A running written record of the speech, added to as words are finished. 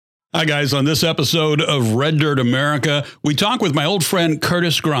Hi, guys. On this episode of Red Dirt America, we talk with my old friend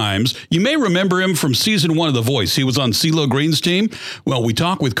Curtis Grimes. You may remember him from season 1 of The Voice. He was on CeeLo Green's team. Well, we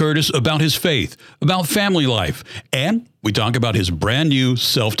talk with Curtis about his faith, about family life, and we talk about his brand new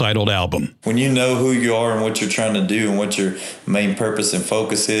self-titled album. When you know who you are and what you're trying to do and what your main purpose and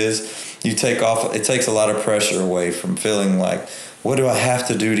focus is, it takes a lot of pressure away from feeling like, what do I have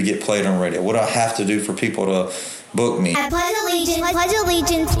to do to get played on radio? What do I have to do for people to book me? I pledge allegiance. Pledge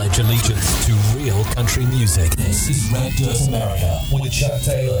allegiance. Pledge allegiance to real country music. This is Red Dirt America with Chuck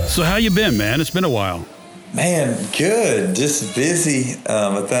Taylor. So how you been, man? It's been a while. Man, good. Just busy,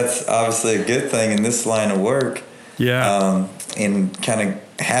 but that's obviously a good thing in this line of work. Yeah. And kind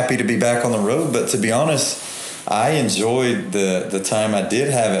of happy to be back on the road. But to be honest, I enjoyed the time I did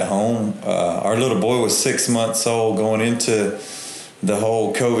have at home. Our little boy was 6 months old going into the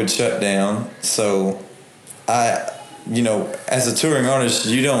whole COVID shutdown. So as a touring artist,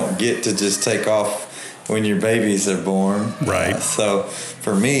 you don't get to just take off when your babies are born. Right. So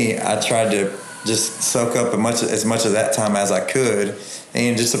for me, I tried to just soak up as much of that time as I could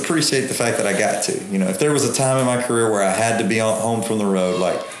and just appreciate the fact that I got to. You know, if there was a time in my career where I had to be home from the road,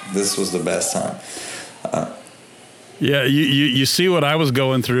 like this was the best time. Yeah, you see what I was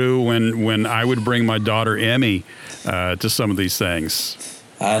going through when I would bring my daughter Emmy to some of these things.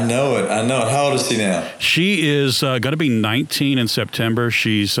 I know it. How old is she now? She is going to be 19 in September.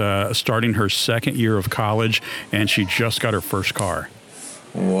 She's starting her second year of college, and she just got her first car.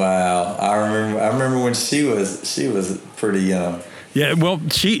 Wow, I remember when she was pretty young. Yeah, well,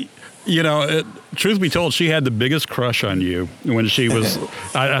 truth be told, she had the biggest crush on you when she was,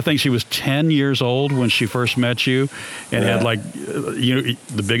 I think she was 10 years old when she first met you and had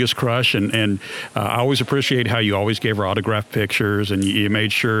the biggest crush. And I always appreciate how you always gave her autographed pictures and you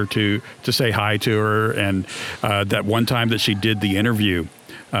made sure to say hi to her. And that one time that she did the interview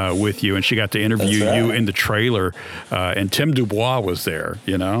with you and she got to interview you in the trailer and Tim Dubois was there,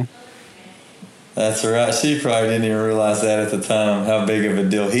 you know? That's right. She probably didn't even realize that at the time, how big of a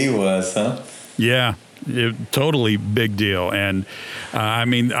deal he was, huh? Yeah, totally big deal. And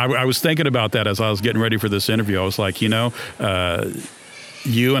I was thinking about that as I was getting ready for this interview. I was like, you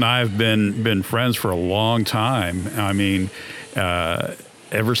and I have been friends for a long time. I mean,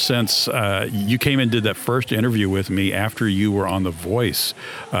 ever since you came and did that first interview with me after you were on The Voice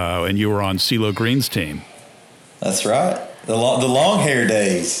and you were on CeeLo Green's team. That's right. The long hair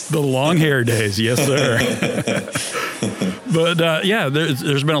days. The long hair days, yes, sir. But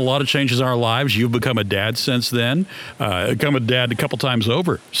there's been a lot of changes in our lives. You've become a dad since then. Become a dad a couple times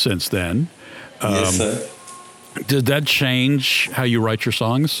over since then. Yes, sir. Did that change how you write your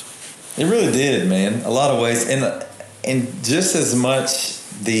songs? It really did, man. A lot of ways, and just as much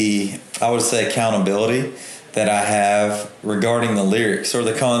I would say accountability that I have regarding the lyrics or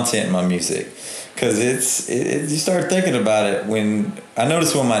the content in my music. Because you start thinking about it when I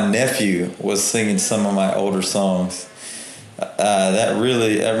noticed when my nephew was singing some of my older songs, that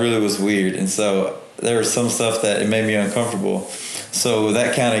really was weird, and so there was some stuff that it made me uncomfortable. So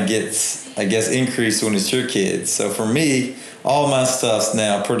that kind of gets, I guess, increased when it's your kids. So for me, all my stuff's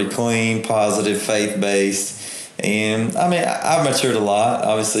now pretty clean, positive, faith based, and I mean I've matured a lot.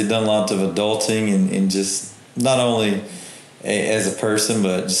 Obviously, done lots of adulting and just not only as a person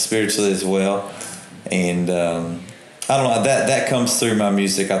but just spiritually as well. And I don't know, that comes through my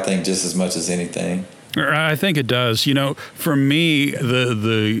music, I think, just as much as anything. I think it does. You know, for me,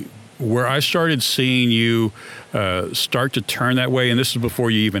 the where I started seeing you start to turn that way, and this is before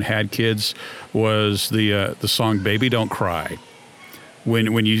you even had kids, was the song "Baby Don't Cry."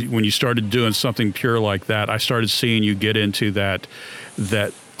 When you started doing something pure like that, I started seeing you get into that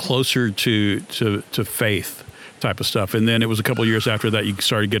closer to faith type of stuff. And then it was a couple of years after that you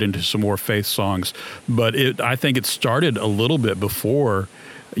started getting into some more faith songs. But I think it started a little bit before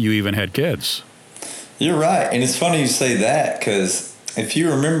you even had kids. You're right. And it's funny you say that because if you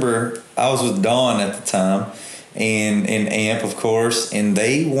remember, I was with Dawn at the time and AMP, of course, and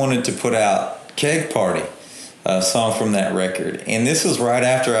they wanted to put out Keg Party, a song from that record. And this was right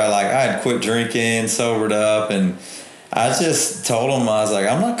after I had quit drinking, sobered up, and I just told him, I was like,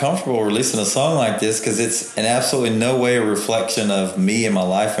 I'm not comfortable releasing a song like this because it's in absolutely no way a reflection of me and my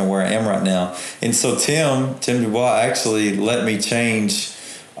life and where I am right now. And so Tim Dubois actually let me change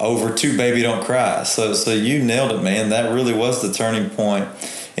over to Baby Don't Cry. So you nailed it, man. That really was the turning point.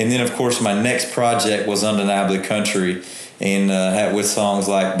 And then, of course, my next project was Undeniably Country, and with songs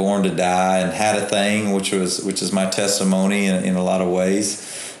like Born to Die and Had a Thing, which is my testimony in a lot of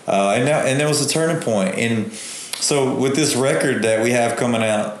ways. And there was a turning point. And so with this record that we have coming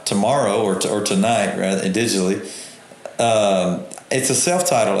out tomorrow or tonight, rather digitally, it's a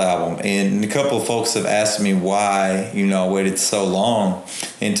self-titled album, and a couple of folks have asked me why, I waited so long.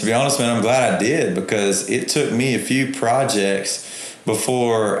 And to be honest, man, I'm glad I did, because it took me a few projects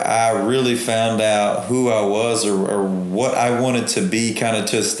before I really found out who I was or what I wanted to be, kind of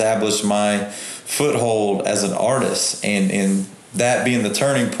to establish my foothold as an artist. And that being the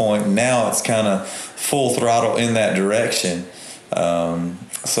turning point, now it's kind of full throttle in that direction.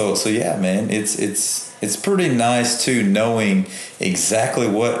 So yeah, man, it's pretty nice too, knowing exactly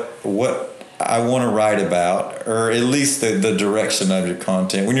what I want to write about, or at least the direction of your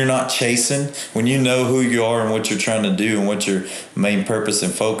content. When you're not chasing, when you know who you are and what you're trying to do and what your main purpose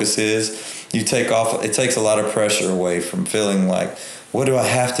and focus is, it takes a lot of pressure away from feeling like, what do I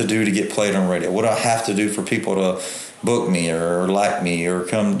have to do to get played on radio? What do I have to do for people to book me or like me or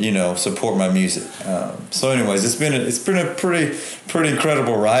come, support my music? So anyways, it's been a pretty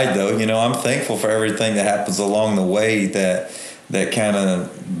incredible ride though. I'm thankful for everything that happens along the way that kind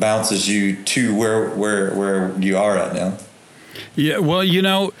of bounces you to where you are right now. Yeah,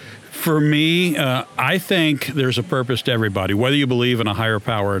 well, for me, I think there's a purpose to everybody, whether you believe in a higher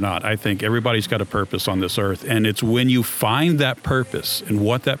power or not. I think everybody's got a purpose on this earth, and it's when you find that purpose and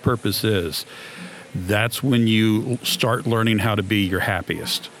what that purpose is, that's when you start learning how to be your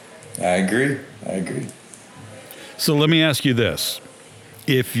happiest. I agree. So let me ask you this.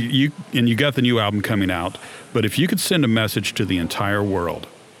 If you got the new album coming out, but if you could send a message to the entire world,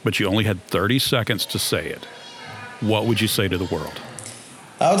 but you only had 30 seconds to say it, what would you say to the world?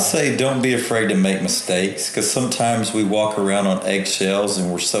 I would say don't be afraid to make mistakes, because sometimes we walk around on eggshells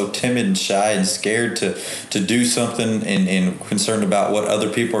and we're so timid and shy and scared to do something and concerned about what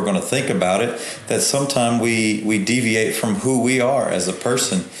other people are going to think about it, that sometimes we deviate from who we are as a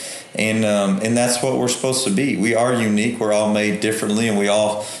person. And that's what we're supposed to be. We are unique. We're all made differently, and we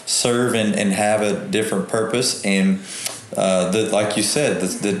all serve and have a different purpose. And like you said,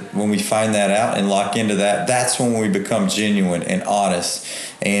 when we find that out and lock into that, that's when we become genuine and honest,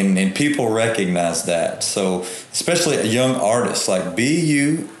 and people recognize that. So especially a young artist, like, be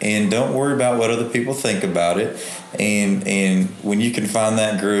you and don't worry about what other people think about it. And when you can find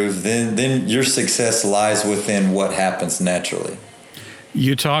that groove, then your success lies within what happens naturally.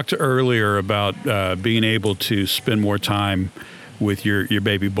 You talked earlier about being able to spend more time with your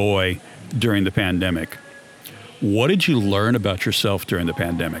baby boy during the pandemic. What did you learn about yourself during the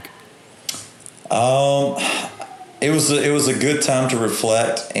pandemic? It was a good time to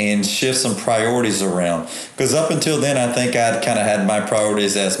reflect and shift some priorities around, because up until then I think I'd kind of had my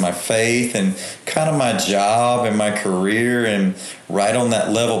priorities as my faith and kind of my job and my career, and right on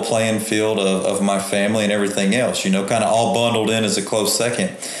that level playing field of my family and everything else, kind of all bundled in as a close second.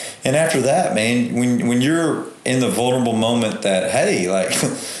 And after that, man, when you're in the vulnerable moment that, hey, like,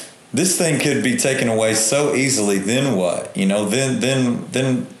 this thing could be taken away so easily, then what?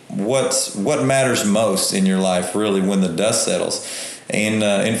 Then what matters most in your life, really, when the dust settles?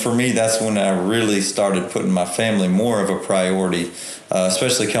 And for me, that's when I really started putting my family more of a priority,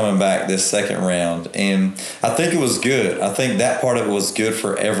 especially coming back this second round. And I think it was good. I think that part of it was good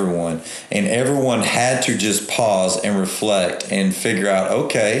for everyone. And everyone had to just pause and reflect and figure out,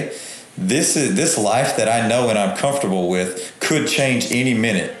 okay, this life that I know and I'm comfortable with could change any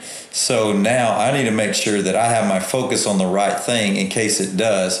minute. So now I need to make sure that I have my focus on the right thing in case it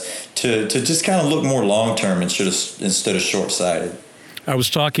does, to just kind of look more long-term instead of short-sighted. I was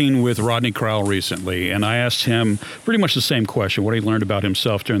talking with Rodney Crowell recently, and I asked him pretty much the same question, what he learned about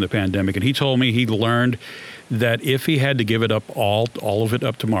himself during the pandemic. And he told me he learned that if he had to give it up, all of it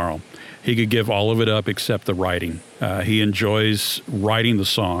up tomorrow, he could give all of it up except the writing. He enjoys writing the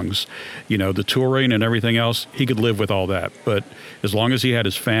songs, the touring and everything else. He could live with all that. But as long as he had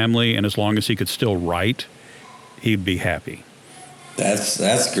his family and as long as he could still write, he'd be happy.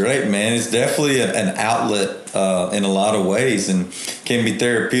 That's great, man. It's definitely an outlet in a lot of ways, and can be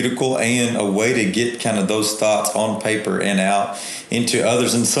therapeutical and a way to get kind of those thoughts on paper and out into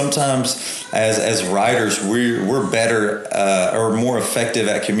others. And sometimes as writers, we're better or more effective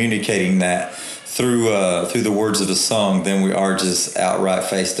at communicating that through the words of a song than we are just outright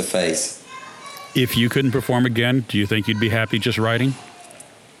face to face. If you couldn't perform again, do you think you'd be happy just writing?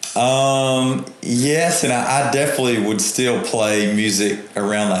 Yes, and I definitely would still play music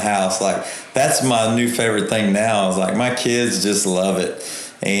around the house. Like, that's my new favorite thing now, is like my kids just love it.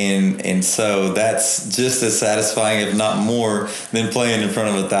 And so that's just as satisfying, if not more, than playing in front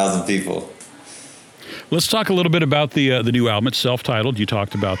of 1,000 people. Let's talk a little bit about the new album. It's self-titled. You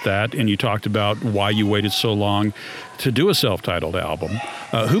talked about that, and you talked about why you waited so long to do a self-titled album.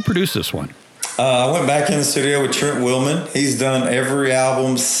 Who produced this one? I went back in the studio with Trent Willman. He's done every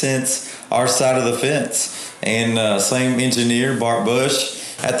album since our side of the fence. And same engineer, Bart Bush,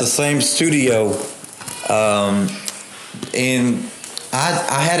 at the same studio. And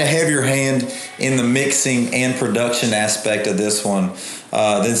I had a heavier hand in the mixing and production aspect of this one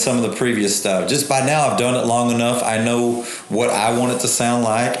than some of the previous stuff. Just by now, I've done it long enough. I know what I want it to sound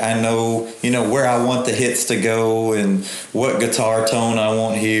like. I know, where I want the hits to go and what guitar tone I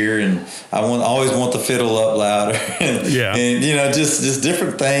want here, and I always want the fiddle up louder. and just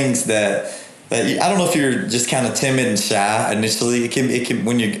different things that I don't know if you're just kind of timid and shy initially. It can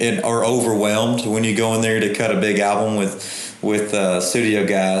when you are overwhelmed when you go in there to cut a big album with studio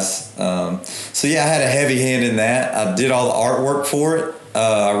guys. So I had a heavy hand in that. I did all the artwork for it.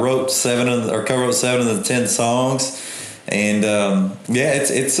 I wrote co-wrote 7 of the 10 songs, and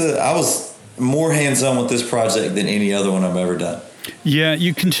I was more hands-on with this project than any other one I've ever done. Yeah,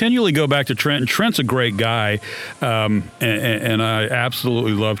 you continually go back to Trent, and Trent's a great guy, and I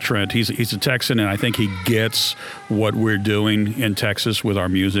absolutely love Trent. He's a Texan, and I think he gets what we're doing in Texas with our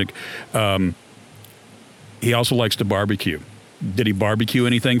music. He also likes to barbecue. Did he barbecue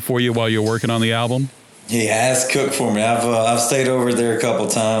anything for you while you're working on the album? He has cooked for me. I've stayed over there a couple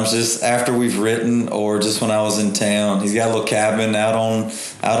times, just after we've written, or just when I was in town. He's got a little cabin out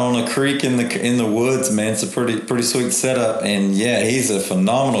on a creek in the woods, man. It's a pretty sweet setup, and he's a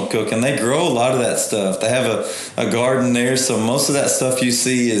phenomenal cook. And they grow a lot of that stuff. They have a garden there, so most of that stuff you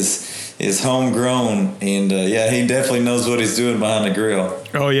see is homegrown. And he definitely knows what he's doing behind the grill.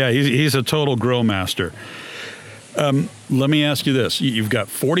 Oh yeah, he's a total grill master. Let me ask you this. You've got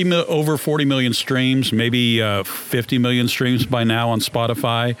over 40 million streams, maybe 50 million streams by now on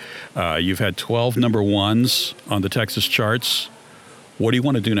Spotify. You've had 12 number ones on the Texas charts. What do you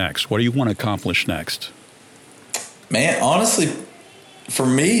want to do next? What do you want to accomplish next? Man, honestly, for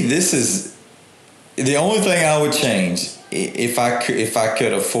me, this is the only thing I would change if I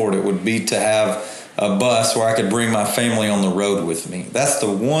could afford it would be to have a bus where I could bring my family on the road with me. That's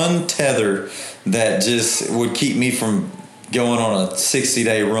the one tether that just would keep me from going on a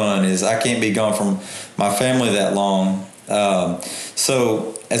 60-day run, is I can't be gone from my family that long.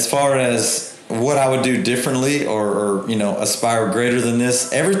 So as far as what I would do differently or aspire greater than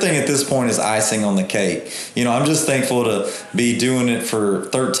this, everything at this point is icing on the cake. I'm just thankful to be doing it for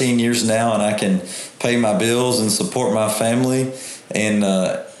 13 years now, and I can pay my bills and support my family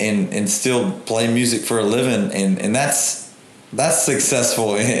and still play music for a living, and that's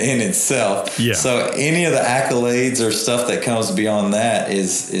successful in itself. Yeah. So any of the accolades or stuff that comes beyond that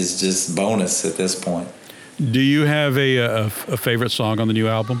is just bonus at this point. Do you have a favorite song on the new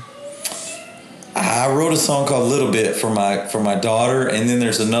album? I wrote a song called "Little Bit" for my daughter, and then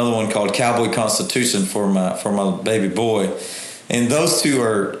there's another one called "Cowboy Constitution" for my baby boy. And those two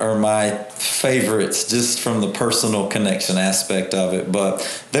are my favorites just from the personal connection aspect of it.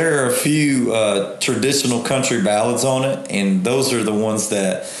 But there are a few traditional country ballads on it, and those are the ones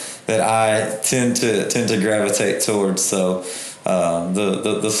that I tend to gravitate towards. So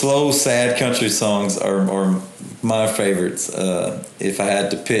the slow, sad country songs are my favorites if I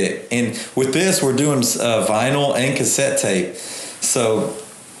had to pick. And with this, we're doing vinyl and cassette tape. So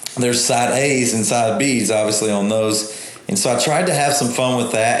there's side A's and side B's, obviously, on those. And so I tried to have some fun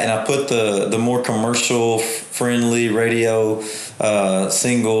with that, and I put the more commercial friendly radio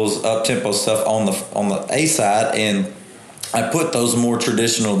singles, up-tempo stuff on the A side, and I put those more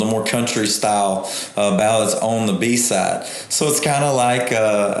traditional, the more country style ballads on the B side. So it's kind of like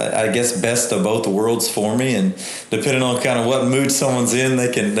I guess best of both worlds for me, and depending on kind of what mood someone's in,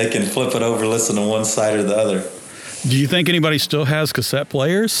 they can flip it over, listen to one side or the other. Do you think anybody still has cassette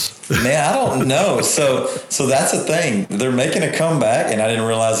players? Man, I don't know. So that's the thing. They're making a comeback, and I didn't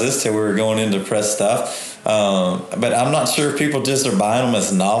realize this till we were going into press stuff. But I'm not sure if people just are buying them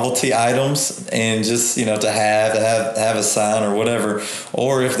as novelty items and just to have a sign or whatever,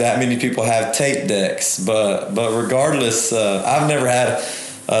 or if that many people have tape decks. But regardless, I've never had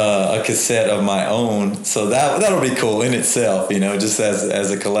a cassette of my own, so that'll be cool in itself. Just as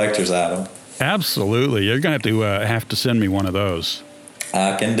a collector's item. Absolutely. You're going to have to send me one of those.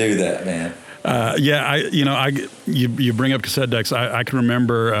 I can do that, man. You bring up cassette decks. I can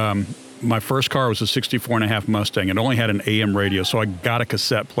remember my first car was a 64.5 Mustang. It only had an AM radio, so I got a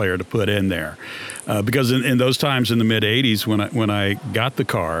cassette player to put in there. Because in those times in the mid-'80s when I got the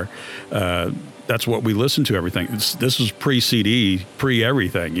car, that's what we listened to everything. This was pre-CD,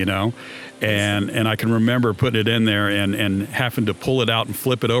 pre-everything, And I can remember putting it in there and having to pull it out and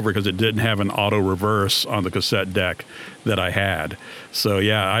flip it over because it didn't have an auto reverse on the cassette deck that I had. So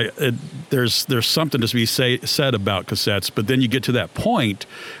there's something to be said about cassettes, but then you get to that point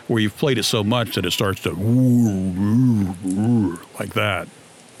where you've played it so much that it starts to like that.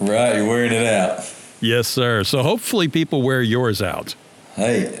 Right, you're wearing it out. Yes, sir. So hopefully people wear yours out.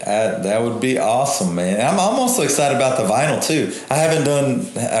 Hey, that would be awesome, man. I'm also excited about the vinyl too. I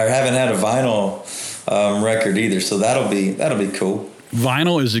haven't had a vinyl record either, so that'll be cool.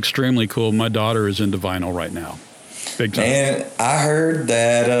 Vinyl is extremely cool. My daughter is into vinyl right now, big time. And I heard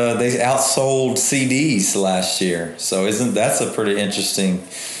that they outsold CDs last year. So that's a pretty interesting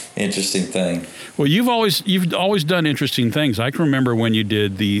thing. Well, you've always done interesting things. I can remember when you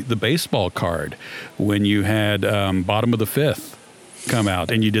did the baseball card, when you had Bottom of the Fifth come out,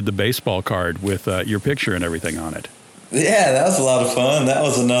 and you did the baseball card with your picture and everything on it. Yeah, that was a lot of fun. That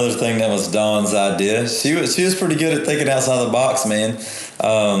was another thing that was Dawn's idea. She was pretty good at thinking outside the box, man.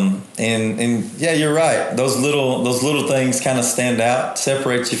 And yeah, you're right. Those little things kind of stand out,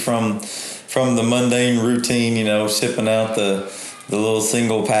 separate you from the mundane routine. Shipping out the little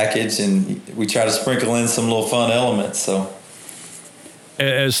single package, and we try to sprinkle in some little fun elements. So,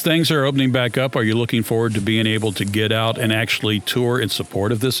 as things are opening back up, are you looking forward to being able to get out and actually tour in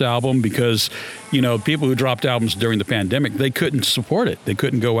support of this album? Because, people who dropped albums during the pandemic, they couldn't support it. They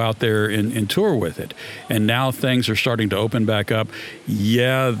couldn't go out there and tour with it. And now things are starting to open back up.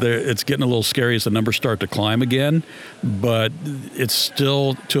 Yeah, it's getting a little scary as the numbers start to climb again, but it's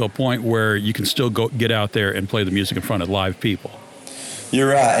still to a point where you can still get out there and play the music in front of live people.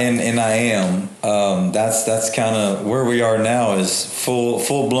 You're right, and I am. That's kind of where we are now. Is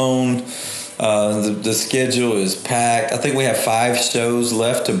full blown. The schedule is packed. I think we have 5 shows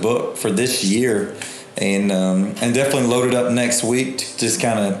left to book for this year, and definitely loaded up next week. To just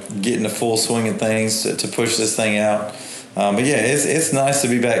kind of get in the full swing of things to push this thing out. But yeah, it's nice to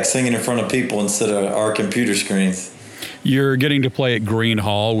be back singing in front of people instead of our computer screens. You're getting to play at Green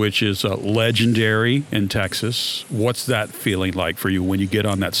Hall, which is legendary in Texas. What's that feeling like for you when you get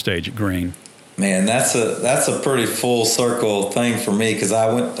on that stage at Green? Man, that's a pretty full circle thing for me, because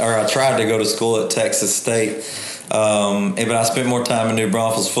I tried to go to school at Texas State, but I spent more time in New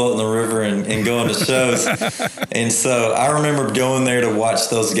Braunfels floating the river and going to shows. And so I remember going there to watch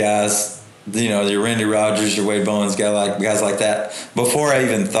those guys, your Randy Rogers, your Wade Bowens, guys like that, before I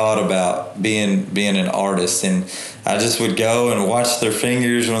even thought about being an artist. And I just would go and watch their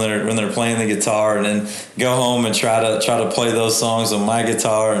fingers when they're playing the guitar, and then go home and try to play those songs on my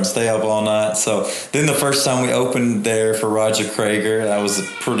guitar and stay up all night. So then the first time we opened there for Roger Krager, that was a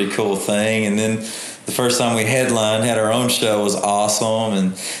pretty cool thing. And then the first time we had our own show, was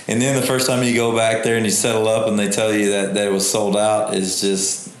awesome. And then the first time you go back there and you settle up and they tell you that it was sold out is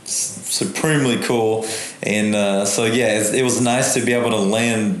just supremely cool. And so yeah, it was nice to be able to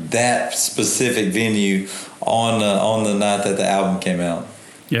land that specific venue on the night that the album came out.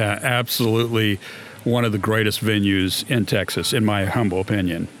 Yeah, absolutely, one of the greatest venues in Texas, in my humble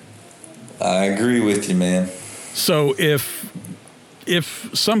opinion. I agree with you, man. So if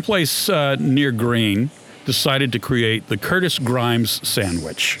someplace near Green decided to create the Curtis Grimes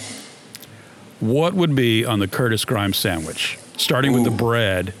sandwich, what would be on the Curtis Grimes sandwich? Starting with the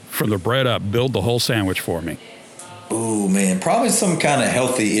bread, from the bread up, build the whole sandwich for me. Ooh, man, probably some kind of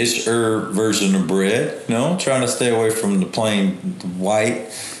healthy-ish version of bread. Trying to stay away from the plain white,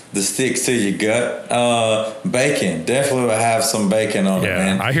 the sticks to your gut. Bacon, definitely would have some bacon on it,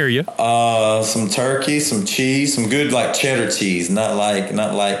 man. Yeah, I hear you. Some turkey, some cheese, some good like cheddar cheese, not like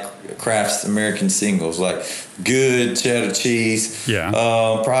Kraft's American Singles, like good cheddar cheese. Yeah.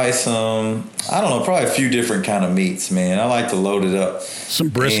 Probably probably a few different kind of meats, man. I like to load it up. Some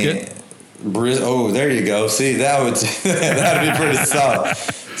brisket. Oh, there you go. See, that'd be pretty solid.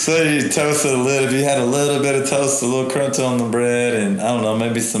 So you toast it a little. If you had a little bit of toast, a little crunch on the bread, and I don't know,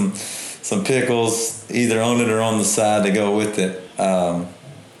 maybe some pickles either on it or on the side to go with it.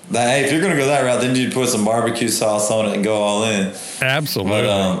 Hey, if you're gonna go that route, then you'd put some barbecue sauce on it and go all in. Absolutely.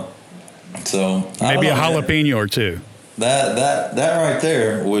 But, so maybe a jalapeno or two. That right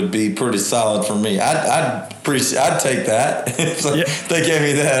there would be pretty solid for me. I'd take that. If they gave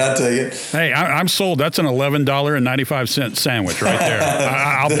me that, I'd take it. Hey, I'm sold. That's an $11.95 sandwich right there.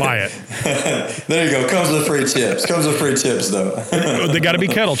 I'll buy it. There you go. Comes with free chips. Though. They got to be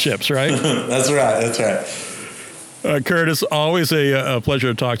kettle chips, right? That's right. Curtis, always a pleasure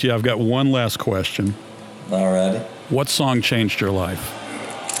to talk to you. I've got one last question. All righty. What song changed your life?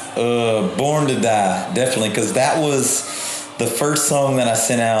 Born to Die, definitely, because that was the first song that I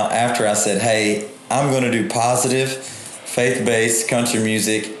sent out after I said, hey, I'm going to do positive, faith-based country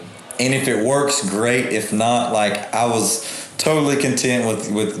music, and if it works, great. If not, I was totally content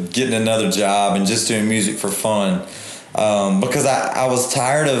with getting another job and just doing music for fun, because I was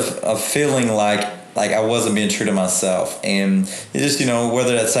tired of feeling like like I wasn't being true to myself. And it just,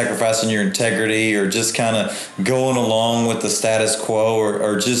 whether that's sacrificing your integrity or just kind of going along with the status quo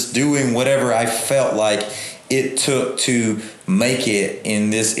or just doing whatever I felt like it took to make it in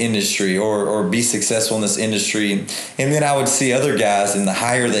this industry or be successful in this industry. And then I would see other guys, and the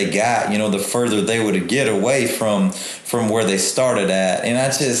higher they got, the further they would get away from where they started at. And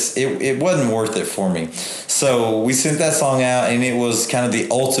it wasn't worth it for me. So we sent that song out, and it was kind of the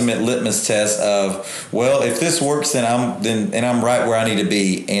ultimate litmus test of, well, if this works, then I'm right where I need to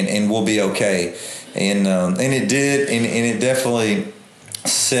be, and we'll be okay. And it did, and it definitely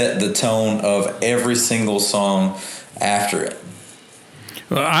set the tone of every single song after it.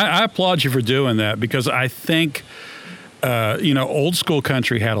 Well, I applaud you for doing that, because I think, old school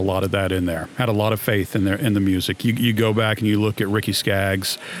country had a lot of that in there, had a lot of faith in the music. You go back and you look at Ricky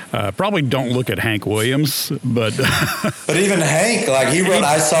Skaggs, probably don't look at Hank Williams, but... But even Hank, he wrote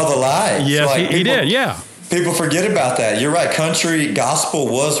I Saw the Light. Yes, so he did, yeah. People forget about that. You're right. Country gospel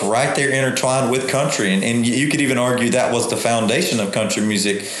was right there intertwined with country. And you could even argue that was the foundation of country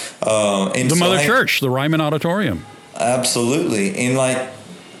music. The Mother Church, the Ryman Auditorium. Absolutely. And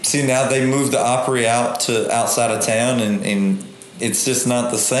see, now they moved the Opry out to outside of town, and it's just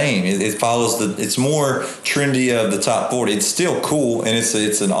not the same. It follows it's more trendy of the top 40. It's still cool, and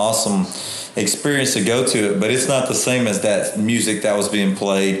it's an awesome experience to go to it, but it's not the same as that music that was being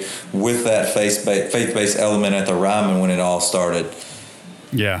played with that faith-based element at the Ryman when it all started.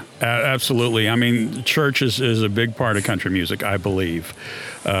 Yeah, absolutely. I mean, church is a big part of country music, I believe.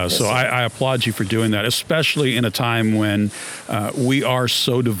 So I applaud you for doing that, especially in a time when we are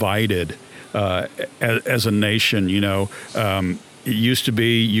so divided as a nation. It used to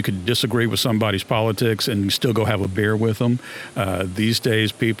be you could disagree with somebody's politics and still go have a beer with them. These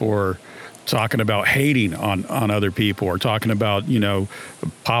days, people are talking about hating on other people, or talking about,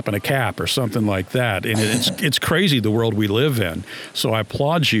 popping a cap or something like that. And it's crazy, the world we live in. So I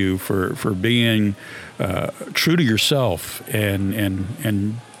applaud you for being true to yourself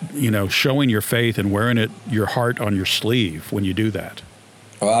and showing your faith and wearing your heart on your sleeve when you do that.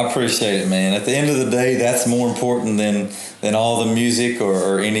 Well, I appreciate it, man. At the end of the day, that's more important than all the music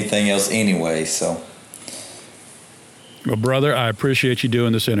or anything else anyway. So, well, brother, I appreciate you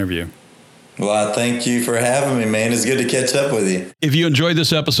doing this interview. Well, I thank you for having me, man. It's good to catch up with you. If you enjoyed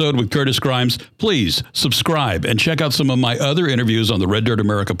this episode with Curtis Grimes, please subscribe and check out some of my other interviews on the Red Dirt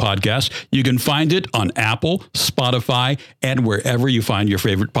America podcast. You can find it on Apple, Spotify, and wherever you find your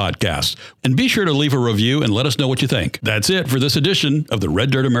favorite podcasts. And be sure to leave a review and let us know what you think. That's it for this edition of the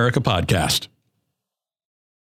Red Dirt America podcast.